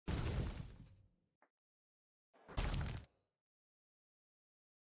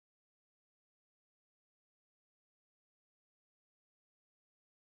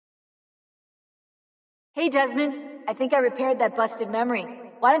Hey, Desmond. I think I repaired that busted memory.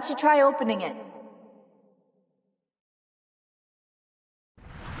 Why don't you try opening it?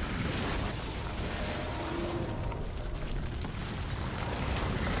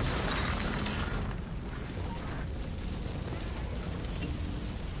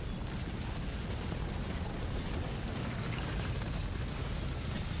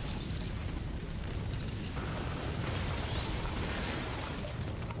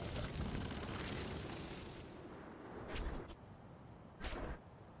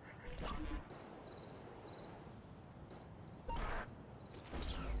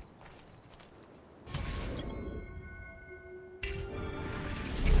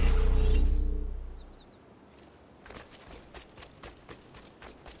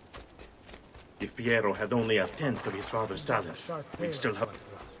 If Piero had only a tenth of his father's talent, we'd still have...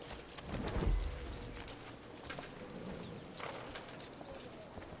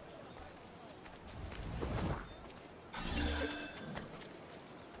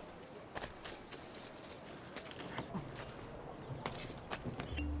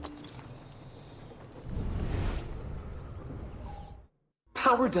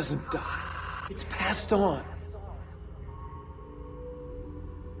 Power doesn't die. It's passed on.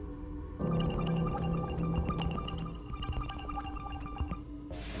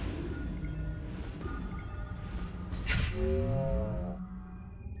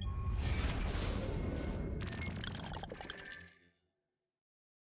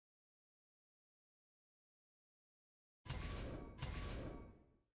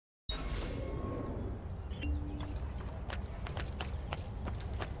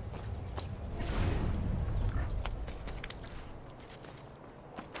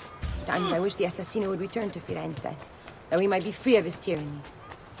 Sometimes I wish the Assassino would return to Firenze, that we might be free of his tyranny.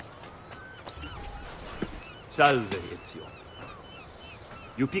 Salve, Ezio.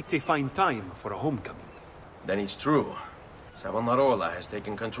 You picked a fine time for a homecoming. Then it's true. Savonarola has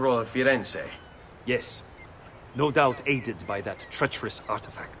taken control of Firenze. Yes. No doubt aided by that treacherous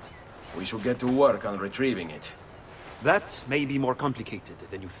artifact. We should get to work on retrieving it. That may be more complicated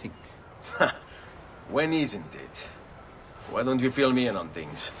than you think. When isn't it? Why don't you fill me in on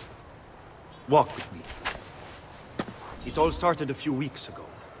things? Walk with me. It all started a few weeks ago.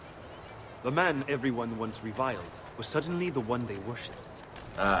 The man everyone once reviled was suddenly the one they worshipped.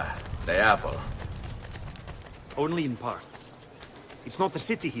 Ah, the apple. Only in part. It's not the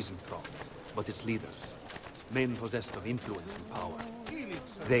city he's enthralled, but its leaders. Men possessed of influence and power.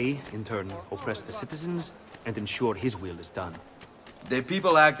 They, in turn, oppress the citizens and ensure his will is done. The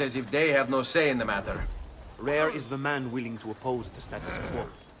people act as if they have no say in the matter. Rare is the man willing to oppose the status quo.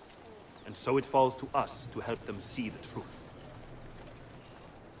 And so it falls to us to help them see the truth.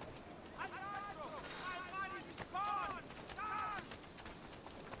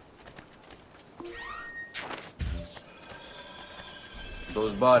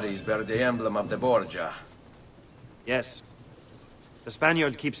 Those bodies bear the emblem of the Borgia. Yes. The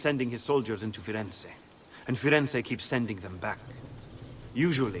Spaniard keeps sending his soldiers into Firenze, and Firenze keeps sending them back.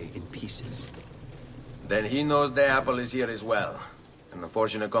 Usually in pieces. Then he knows the apple is here as well. An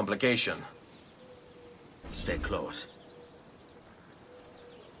unfortunate complication. Stay close.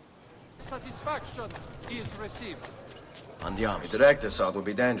 Satisfaction is received. Andiamo. Direct assault would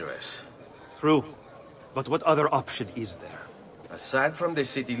be dangerous. True. But what other option is there? Aside from the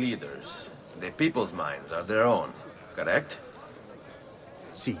city leaders, the people's minds are their own, correct?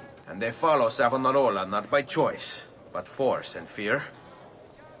 Si. And they follow Savonarola not by choice, but force and fear?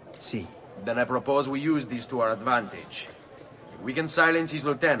 Si. Then I propose we use these to our advantage. If we can silence his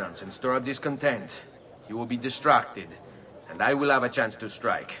lieutenants and stir up discontent, he will be distracted, and I will have a chance to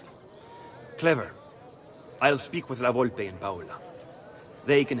strike. Clever. I'll speak with La Volpe and Paola.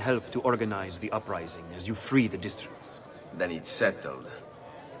 They can help to organize the uprising as you free the districts. Then it's settled.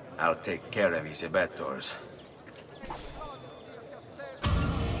 I'll take care of his abettors.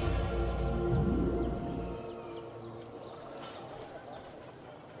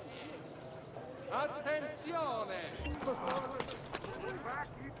 Attenzione!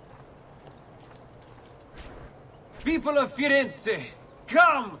 People of Firenze,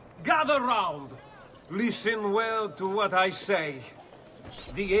 come, gather round. Listen well to what I say.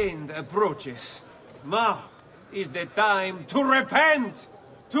 The end approaches. Now is the time to repent,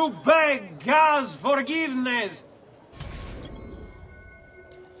 to beg God's forgiveness.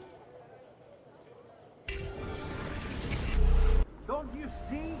 Don't you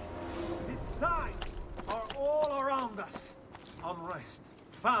see? Its signs are all around us. Unrest,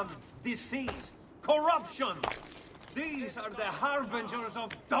 famine, disease, corruption. These are the harbingers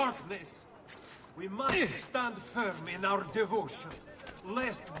of darkness. We must stand firm in our devotion.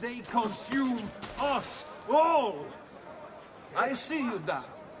 lest they consume us all. I see you, Doc,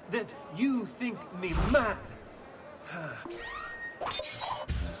 that you think me mad.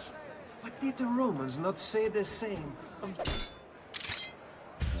 But did the Romans not say the same of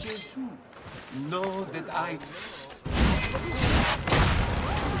Jesus? Know that I...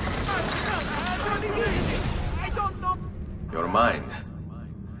 I don't know... Your mind.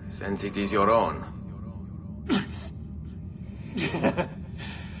 Since it is your own.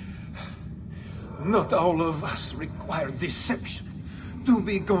 Not all of us require deception to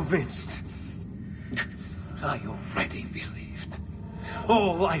be convinced. I already believed.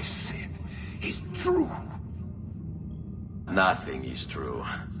 All I said is true. Nothing is true.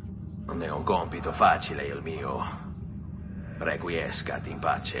 Non è un compito facile il mio. Requiescat in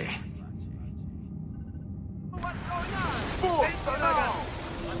pace.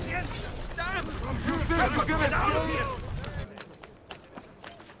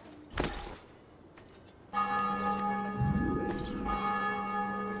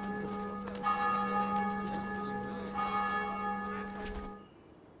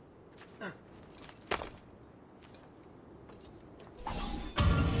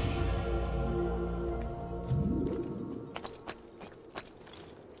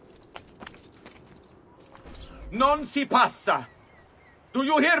 Non si passa! Do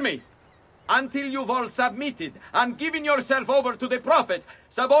you hear me? Until you've all submitted and given yourself over to the Prophet,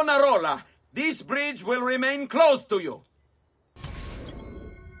 Savonarola, this bridge will remain closed to you.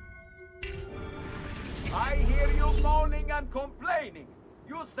 I hear you moaning and complaining.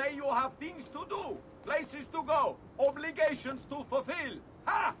 You say you have things to do, places to go, obligations to fulfill.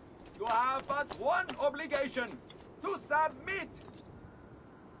 Ha! You have but one obligation, to submit.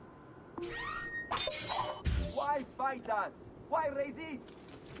 Why fight us? Why resist?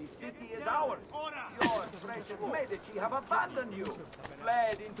 The city is ours. Your precious Medici have abandoned you,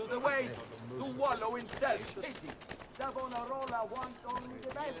 fled into the waste to wallow in self-pity. Savonarola wants only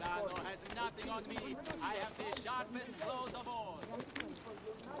the best for you. Has nothing on me. I have the sharpest blows of all.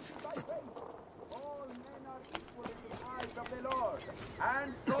 All men are equal in the eyes of the Lord,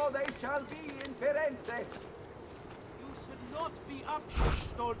 and so they shall be in Firenze. Not be up here,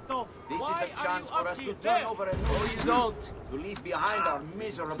 Stolto. This Why is a chance for us to there? turn over a new leaf. Don't! To leave behind our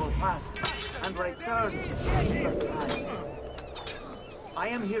miserable past and return to simpler times. I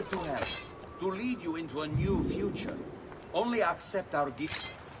am here to help, to lead you into a new future. Only accept our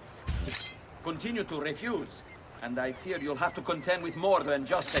gift. Continue to refuse, and I fear you'll have to contend with more than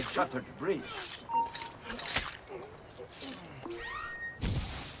just a shattered bridge.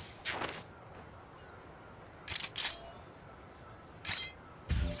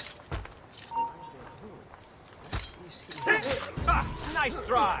 Nice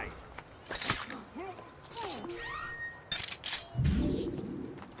try!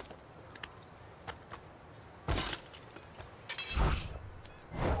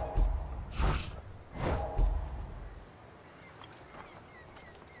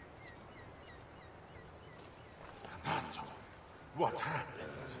 What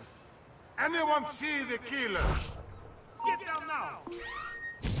happened? Anyone see the killer? Get down now!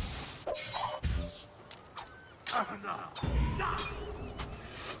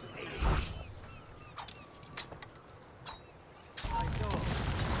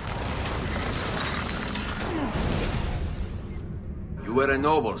 You wear a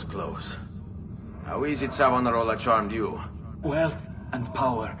noble's clothes. How is it Savonarola charmed you? Wealth and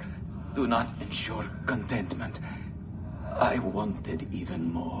power do not ensure contentment. I wanted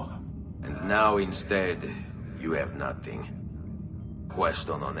even more. And now instead, you have nothing.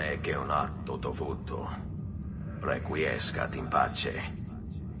 Questo non è che un atto dovuto. Requiescat in pace.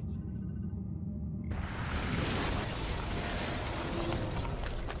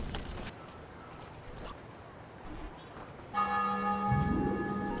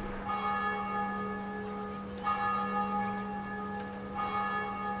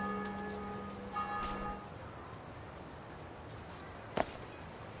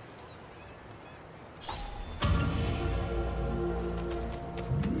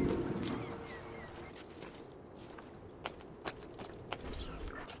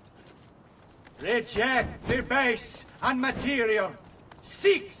 Reject the base and material.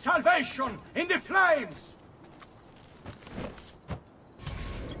 Seek salvation in the flames.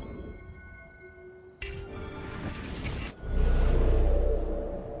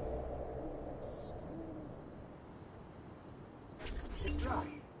 The crush,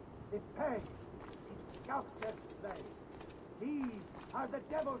 the pain, the sculptured slave. These are the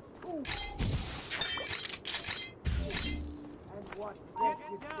devil's tools. And what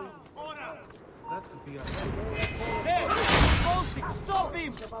wretched things. That could be a... Hey! Bolting! Stop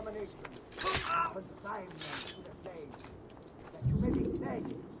him! Consign them to the flames, that you may be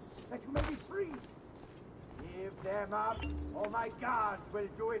saved, that you may be free. Give them up, or my guards will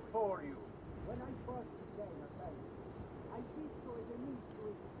do it for you. When I first began a family, I did so as a means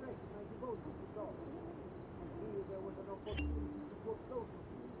to express my devotion to God. And here there was an opportunity to go closer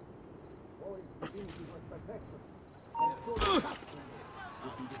to Him. For His divinity was perfection, and so the suffering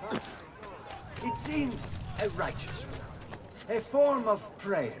would be divine. It seemed a righteous one, a form of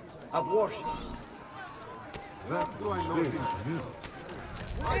prayer, of worship. That was very new.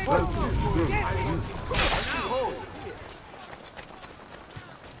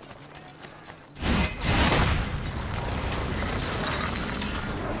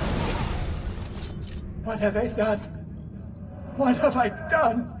 What have I done? What have I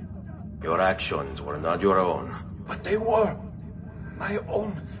done? Your actions were not your own. But they were. My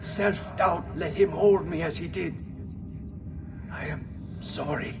own self-doubt let him hold me as he did. I am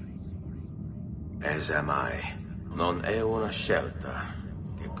sorry. As am I. Non è una scelta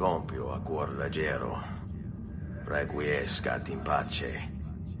che compio a cuor leggero. Requiescat in pace.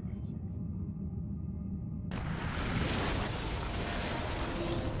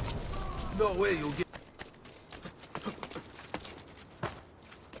 No way you'll get...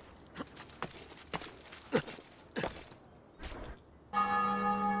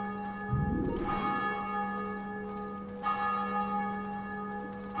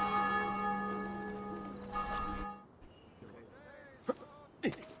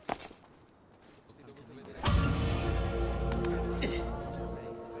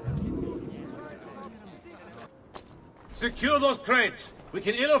 Secure those crates! We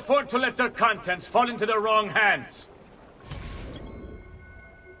can ill afford to let their contents fall into the wrong hands!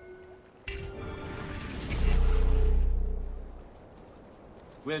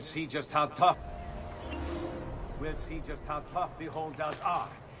 We'll see just how tough the holdouts are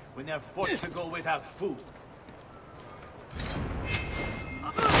when they're forced to go without food. If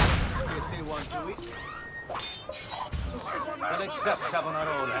they want to eat, they'll accept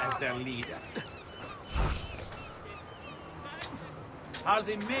Savonarola as their leader. How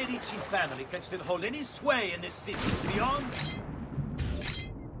the Medici family can still hold any sway in this city beyond...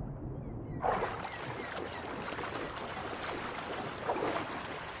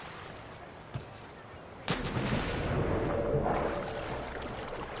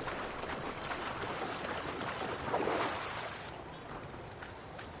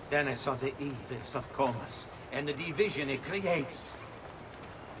 Then I saw the evils of commerce and the division it creates.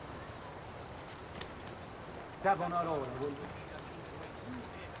 Savonarola will...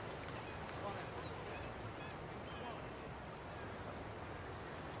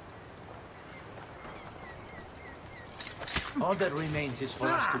 All that remains is for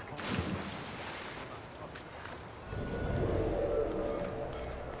us to...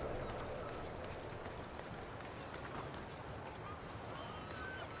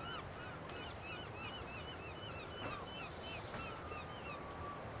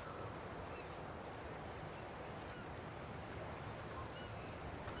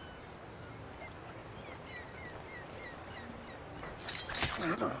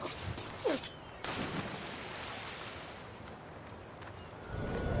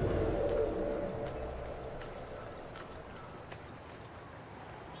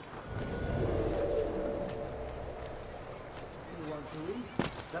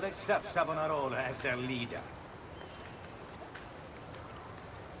 They'll accept Savonarola as their leader.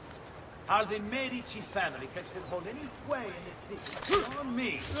 How the Medici family can still hold any sway in this city on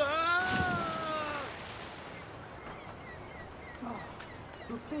me.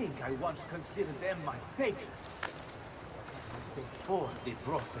 To think I once considered them my fate. Before the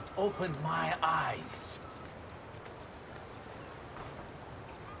prophet opened my eyes.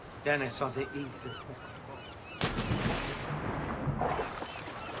 Then I saw the evil.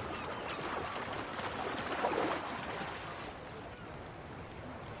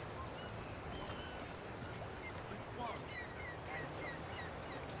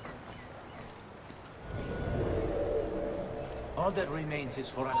 All that remains is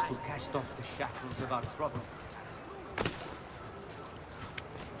for us to cast off the shackles of our trouble.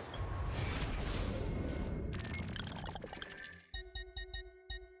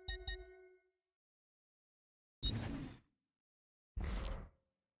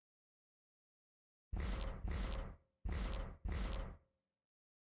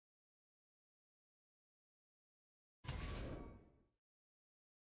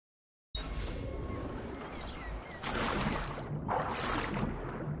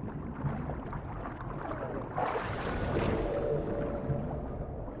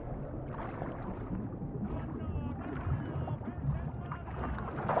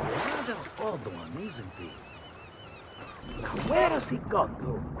 amazing thing. Now where has he got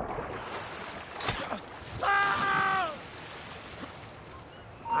to?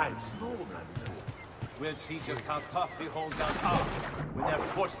 I stole that too. We'll see just how tough the holdouts are when they're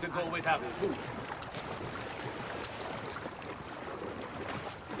forced to go without food.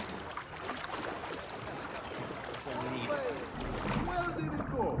 Where did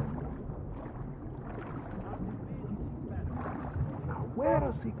it go? Now where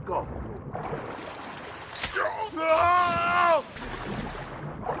has he got to? No!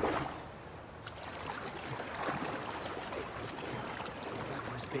 It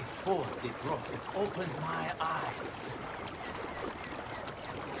was before the prophet opened my eyes.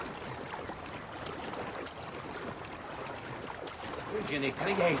 Vision it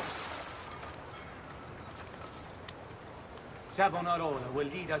creates. Savonarola will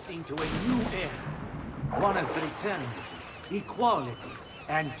lead us into a new era. One of fraternity, equality,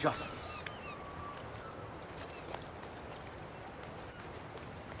 and justice.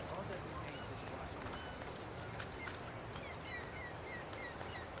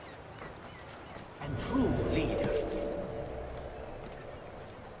 And true leaders.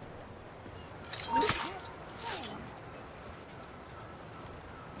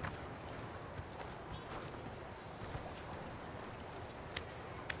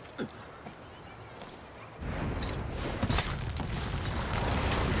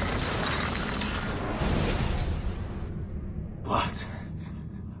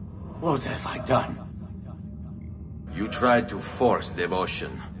 What have I done? You tried to force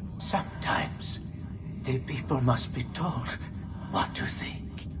devotion. Sometimes, the people must be told what to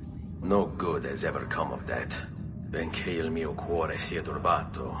think. No good has ever come of that. Benché il mio cuore sia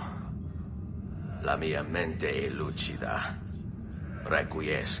turbato, la mia mente è lucida.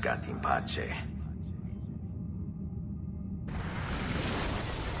 Requiescat in pace.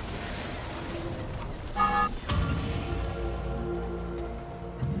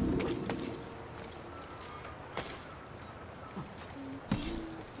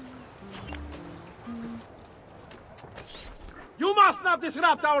 You must not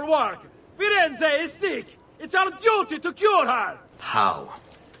disrupt our work! Firenze is sick! It's our duty to cure her! How?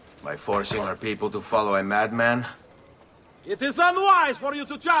 By forcing our people to follow a madman? It is unwise for you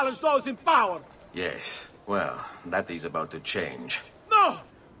to challenge those in power! Yes. Well, that is about to change. No!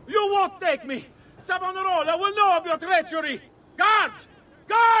 You won't take me! Savonarola will know of your treachery! Guards!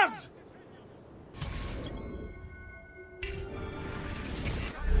 Guards!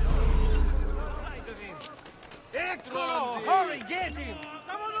 Eccolo! Hurry, get him!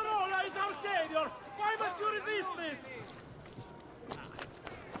 Savonarola is our savior! Why must you resist this?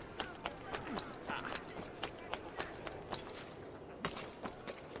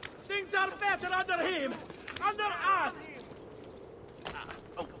 Things are better under him! Under us!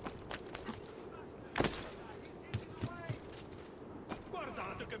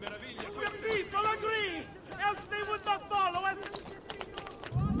 The people agree! Else they would not follow us!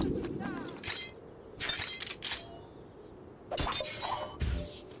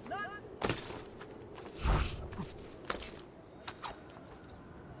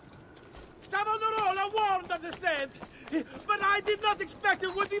 Savonarola warned of the scent, but I did not expect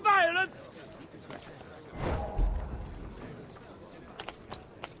it would be violent.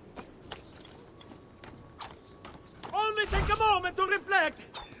 Only take a moment to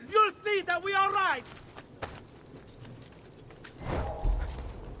reflect. You'll see that we are right.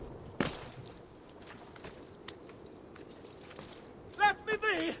 Let me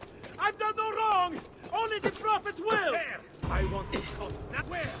be. I've done no wrong. Only the prophet's will. There! I want this house. Now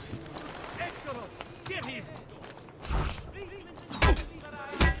where? Eccolo! Get him!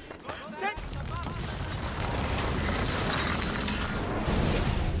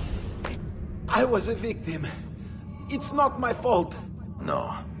 I was a victim. It's not my fault.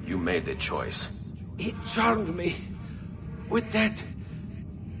 No, you made the choice. He charmed me with that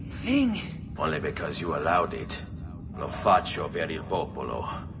thing. Only because you allowed it. Lo faccio per il popolo.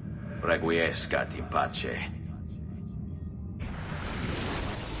 Requiescat in pace.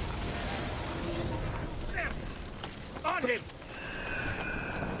 On him!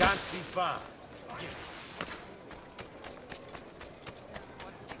 Can't be far.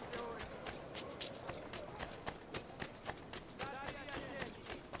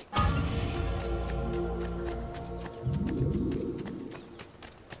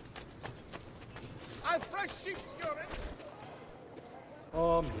 I've fresh sheep's urine!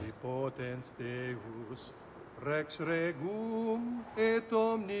 Omnipotens Deus, Rex Regum et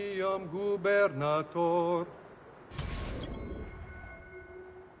omnium gubernator.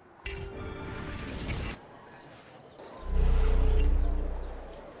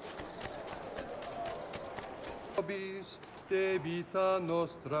 Bis de vita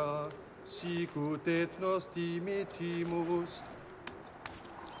nostra, sicut et nos dimittimus.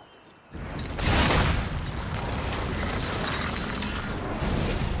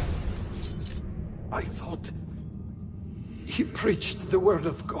 I thought he preached the word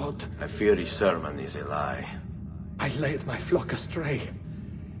of God. I fear his sermon is a lie. I led my flock astray.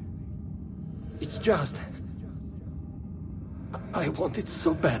 It's just... I wanted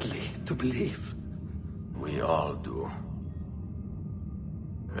so badly to believe. We all do.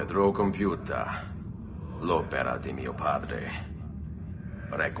 Vedrò compiuta l'opera di mio padre.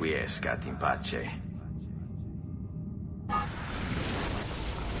 Requiescat in pace.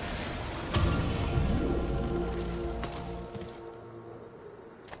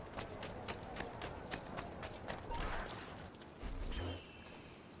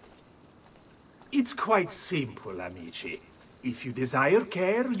 It's quite simple, amici. If you desire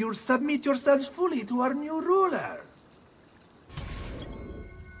care, you'll submit yourselves fully to our new ruler.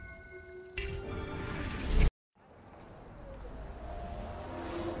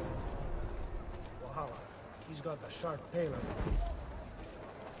 Wow, he's got a sharp tail.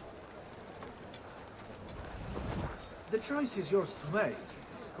 The choice is yours to make.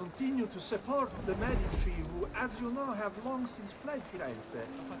 Continue to support the Medici who, as you know, have long since fled Firenze,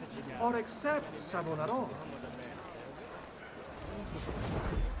 or accept Savonarola.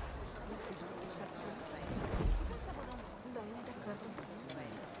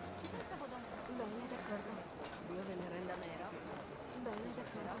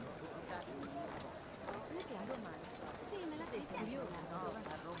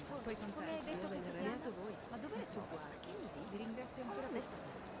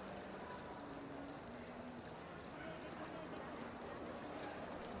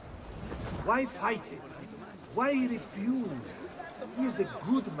 Why fight it? Why refuse? He is a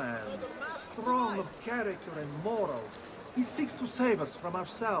good man, strong of character and morals. He seeks to save us from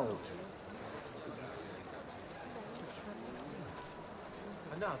ourselves.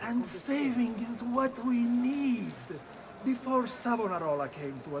 And saving is what we need. Before Savonarola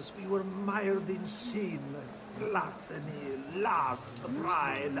came to us, we were mired in sin, gluttony, lust,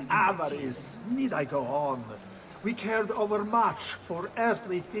 pride, avarice. Need I go on? We cared overmuch for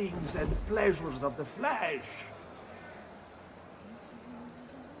earthly things and pleasures of the flesh.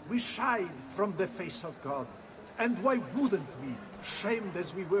 We shied from the face of God. And why wouldn't we, shamed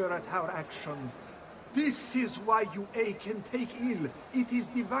as we were at our actions? This is why you ache and take ill. It is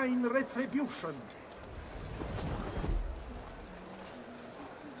divine retribution.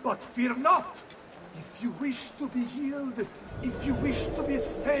 But fear not! If you wish to be healed, if you wish to be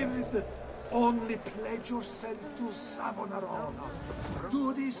saved, only pledge yourself to Savonarola.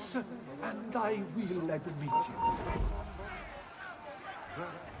 Do this, and I will admit you.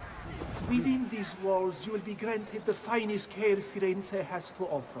 Within these walls, you will be granted the finest care Firenze has to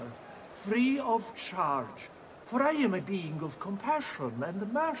offer, free of charge. For I am a being of compassion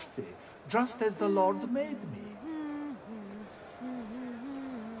and mercy, just as the Lord made me.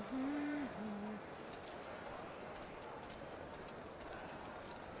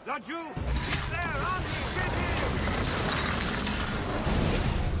 Laggiù! There, on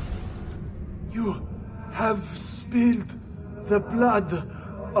You have spilled the blood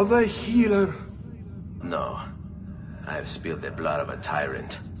of a healer. No. I have spilled the blood of a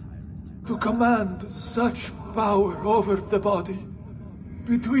tyrant. To command such power over the body,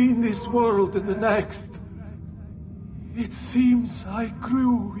 between this world and the next. It seems I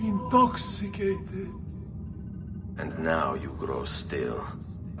grew intoxicated. And now you grow still.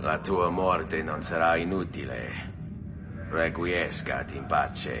 La tua morte non sarà inutile. Requiescat in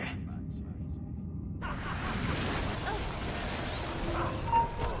pace.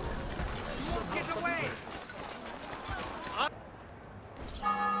 Get away!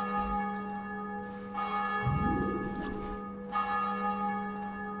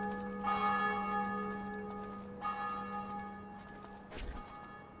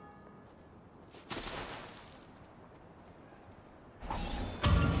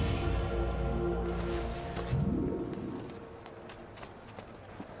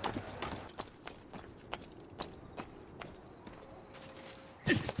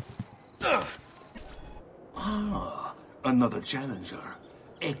 Another challenger.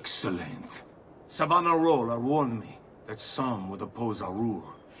 Excellent. Savonarola warned me that some would oppose our rule.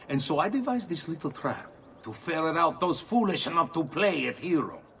 And so I devised this little trap to ferret out those foolish enough to play at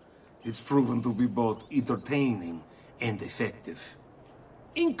hero. It's proven to be both entertaining and effective.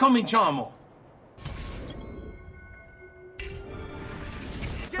 Incominciamo!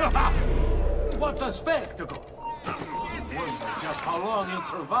 What a spectacle! I wonder just how long you'll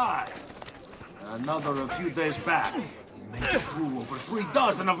survive. Another a few days back. He made it through over 3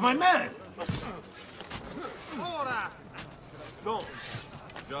 dozen of my men! Don't.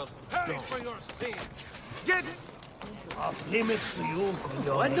 Just pay for your sin. Get Off limits to you,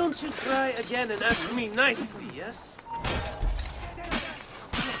 Cognome. Why don't you try again and ask me nicely, yes?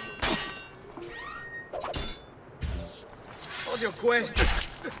 Hold your question.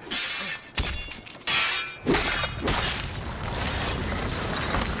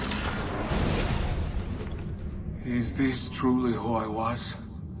 Is this truly who I was?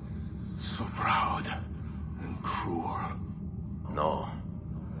 So proud and cruel. No.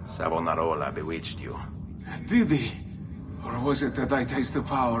 Savonarola bewitched you. Did he? Or was it that I tasted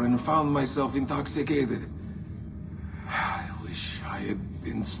power and found myself intoxicated? I wish I had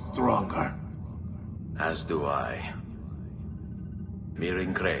been stronger. As do I. Mi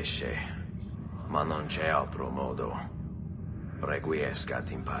rincresce, ma non c'è altro modo.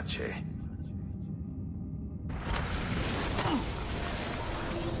 Requiescat in pace.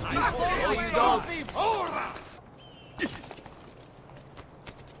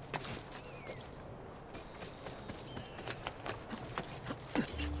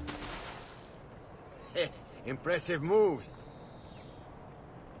 Impressive moves.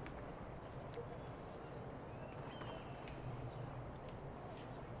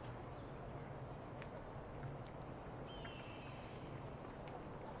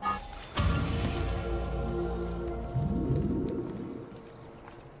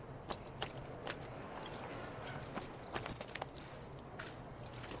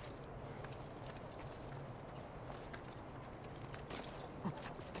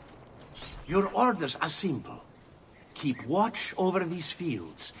 Your orders are simple. Keep watch over these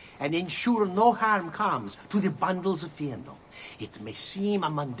fields, and ensure no harm comes to the bundles of Fieno. It may seem a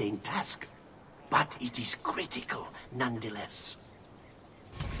mundane task, but it is critical nonetheless.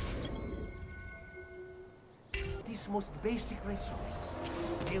 This most basic resource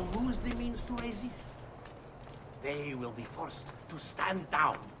will lose the means to resist. They will be forced to stand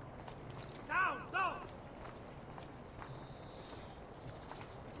down. Down, down!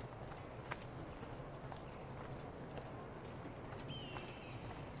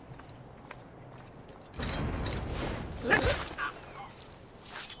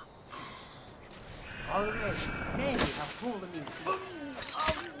 Already, many have fallen into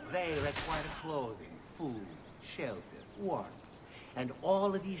They require clothing, food, shelter, warmth, and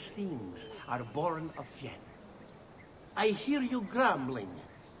all of these things are born of Fieno. I hear you grumbling.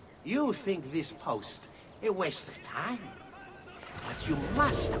 You think this post a waste of time. But you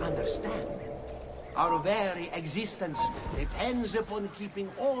must understand, our very existence depends upon keeping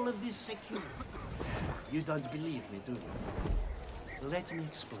all of this secure. You don't believe me, do you? Let me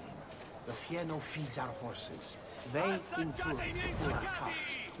explain. The Fieno feeds our horses. They, in turn, pull our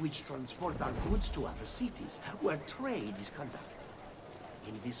carts, which transport our goods to other cities, where trade is conducted.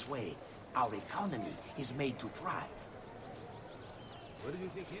 In this way, our economy is made to thrive. Where do you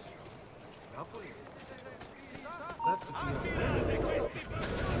think he's from? Napoli? That could be a very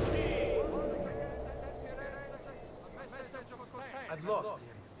I've lost him.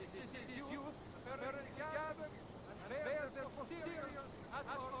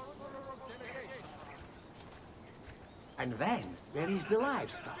 And then there is the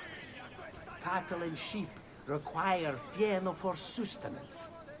livestock. Cattle and sheep require Fieno for sustenance.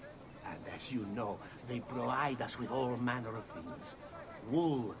 And as you know, they provide us with all manner of things.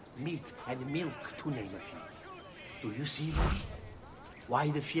 Wool, meat, and milk, to name a few. Do you see that? Why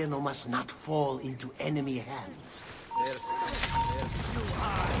the Fieno must not fall into enemy hands.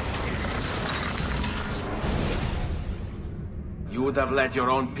 You would have let your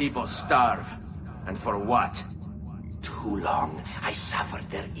own people starve. And for what? Too long I suffered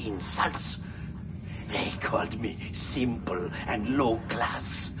their insults. They called me simple and low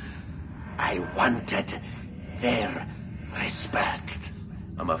class. I wanted their respect.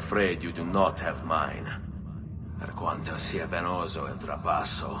 I'm afraid you do not have mine. Per quanto sia penoso il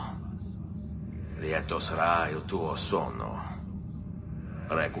trapasso, lieto sarà il tuo sonno.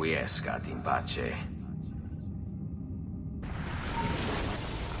 Requiescat in pace.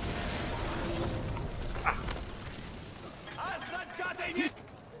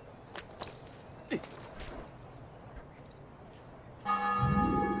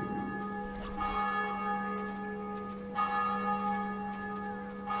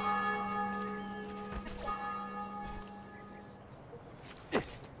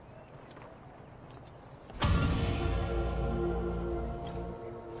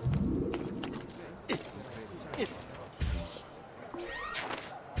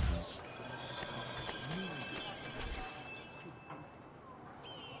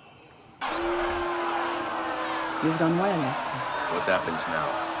 moved on well, Ezio. What happens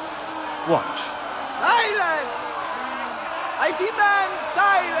now? Watch. Silence! I demand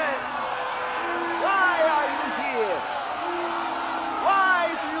silence! Why are you here?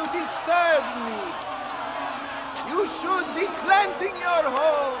 Why do you disturb me? You should be cleansing your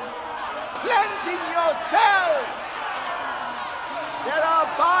home, cleansing yourself. There are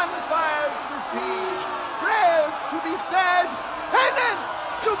bonfires to feed, prayers to be said, penance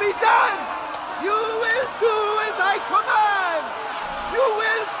to be done. You will do as I command. You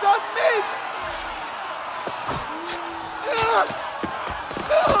will submit.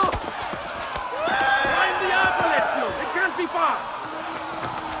 Find the apple, Ezio! It can't be far!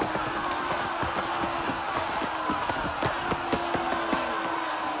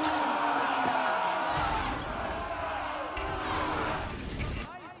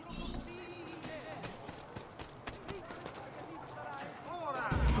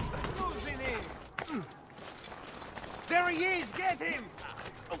 There he is! Get him!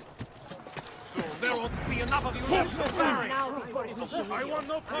 So there won't be enough of you left to marry! Now, I want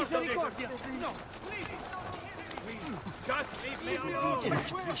no part of this! No, please! Just leave me alone!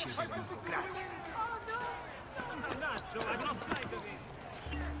 Grazie. Mannaggia, I'm not sight of it!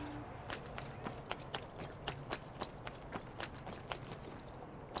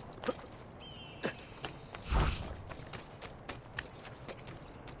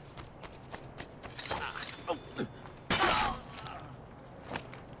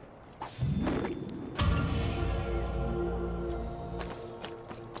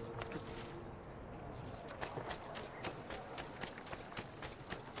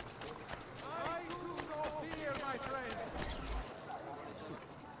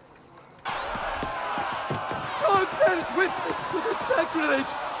 God bears witness to the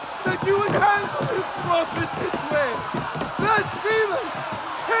sacrilege that you would handle this prophet this way. Blasphemers!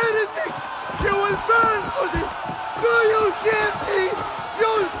 Heretics! You will burn for this! Do you hear me?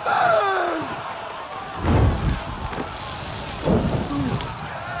 You'll burn!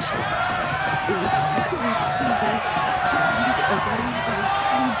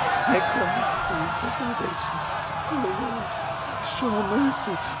 I cry for salvation. Oh Lord, show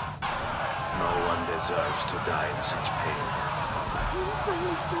mercy. No one deserves to die in such pain.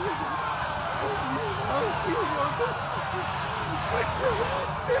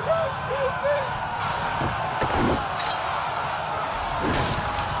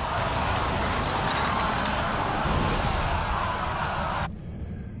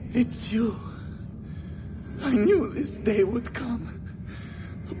 It's you. I knew this day would come.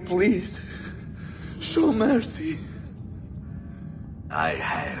 Please, show mercy. I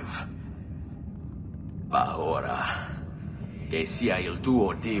have. Ma ora, che sia il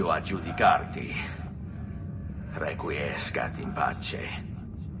tuo Dio a giudicarti, requiescat in pace.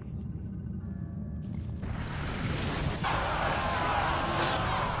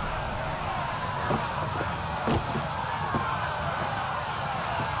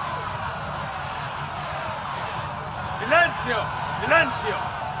 Silenzio! Silenzio!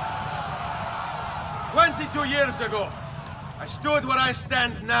 22 years ago, I stood where I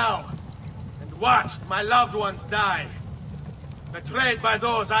stand now, and watched my loved ones die, betrayed by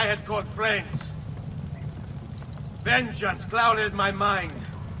those I had called friends. Vengeance clouded my mind.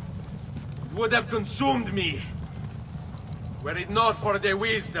 It would have consumed me, were it not for the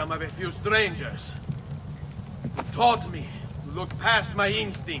wisdom of a few strangers, who taught me to look past my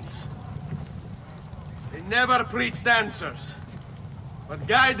instincts. They never preached answers, but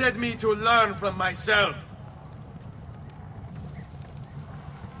guided me to learn from myself.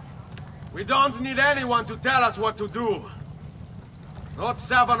 We don't need anyone to tell us what to do. Not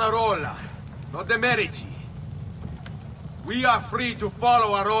Savonarola, not the Medici. We are free to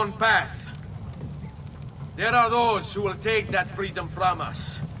follow our own path. There are those who will take that freedom from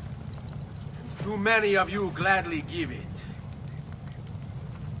us. And too many of you gladly give it.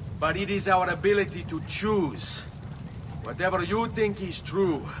 But it is our ability to choose whatever you think is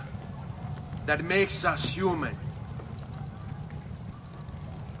true that makes us human.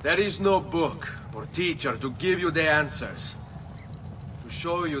 There is no book or teacher to give you the answers, to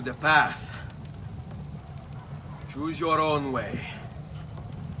show you the path. Choose your own way.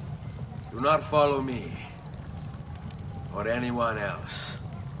 Do not follow me or anyone else.